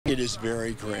It is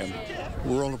very grim.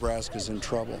 Rural Nebraska is in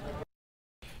trouble.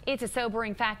 It's a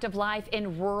sobering fact of life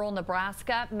in rural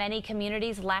Nebraska. Many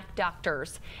communities lack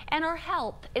doctors, and our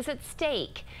health is at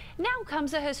stake. Now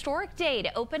comes a historic day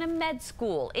to open a med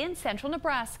school in central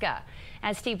Nebraska.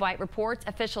 As Steve White reports,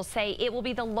 officials say it will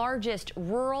be the largest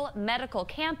rural medical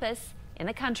campus in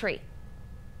the country.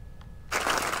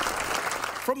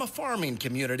 From a farming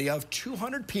community of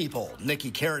 200 people, Nikki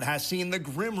Carrot has seen the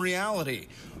grim reality.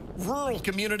 Rural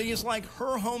communities like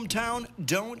her hometown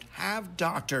don't have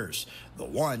doctors, the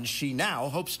ones she now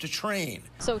hopes to train.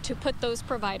 So to put those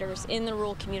providers in the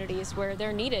rural communities where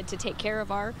they're needed to take care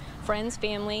of our friends,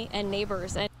 family, and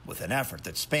neighbors. With an effort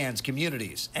that spans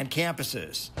communities and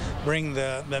campuses. Bring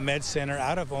the med center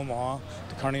out of Omaha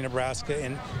to Kearney, Nebraska,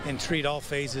 and treat all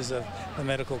phases of the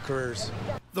medical careers.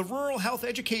 The Rural Health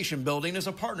Education Building is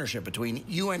a partnership between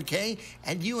UNK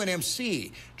and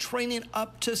UNMC, training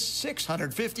up to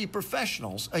 650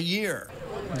 professionals a year.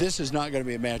 This is not going to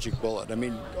be a magic bullet. I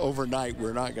mean, overnight,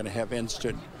 we're not going to have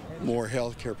instant more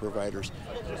health care providers.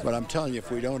 But I'm telling you,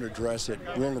 if we don't address it,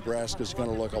 rural Nebraska is going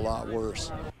to look a lot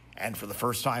worse. And for the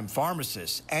first time,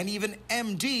 pharmacists and even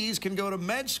MDs can go to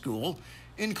med school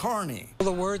in Kearney.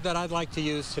 The word that I'd like to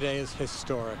use today is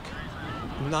historic.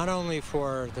 Not only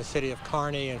for the city of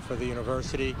Kearney and for the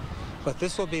university, but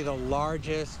this will be the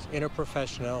largest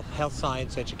interprofessional health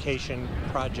science education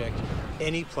project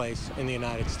any place in the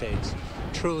United States.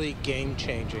 Truly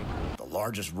game-changing. The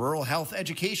largest rural health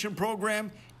education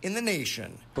program in the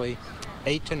nation.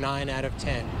 8 to 9 out of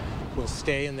 10 will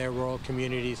stay in their rural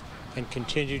communities and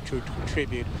continue to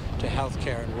contribute to health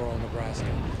care in rural Nebraska.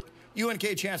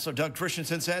 UNK Chancellor Doug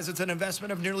Christensen says it's an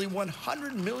investment of nearly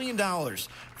 $100 million,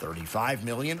 $35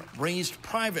 million raised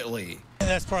privately. And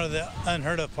that's part of the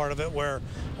unheard of part of it, where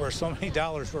so many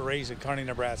dollars were raised in Kearney,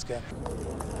 Nebraska.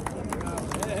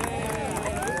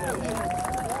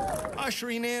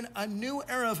 Ushering in a new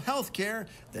era of healthcare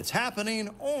that's happening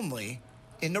only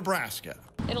in Nebraska.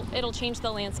 It'll change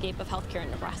the landscape of healthcare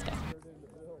in Nebraska.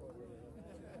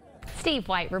 Steve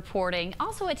White reporting.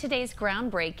 Also at today's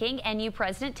groundbreaking, NU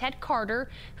President Ted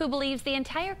Carter, who believes the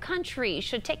entire country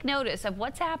should take notice of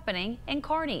what's happening in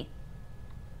Kearney.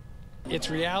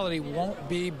 Its reality won't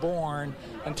be born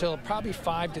until probably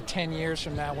 5 to 10 years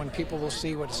from now, when people will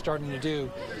see what it's starting to do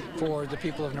for the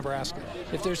people of Nebraska.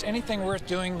 If there's anything worth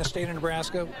doing in the state of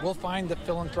Nebraska, we'll find the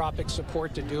philanthropic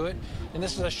support to do it, and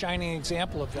this is a shining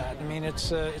example of that. I mean,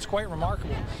 it's quite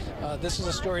remarkable. This is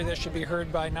a story that should be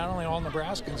heard by not only all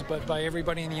Nebraskans, but by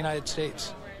everybody in the United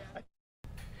States.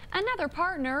 Another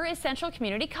partner is Central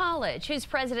Community College, whose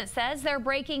president says they're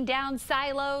breaking down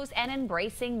silos and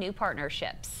embracing new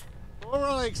partnerships. We're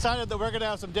really excited that we're going to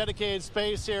have some dedicated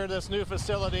space here in this new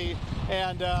facility,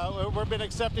 and we've been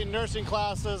accepting nursing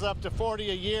classes up to 40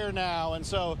 a year now, and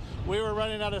so we were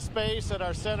running out of space at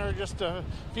our center just a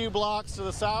few blocks to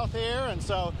the south here, and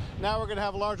so now we're going to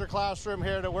have a larger classroom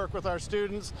here to work with our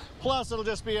students. Plus, it'll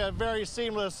just be a very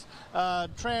seamless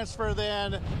transfer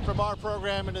then from our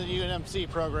program into the UNMC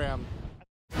program.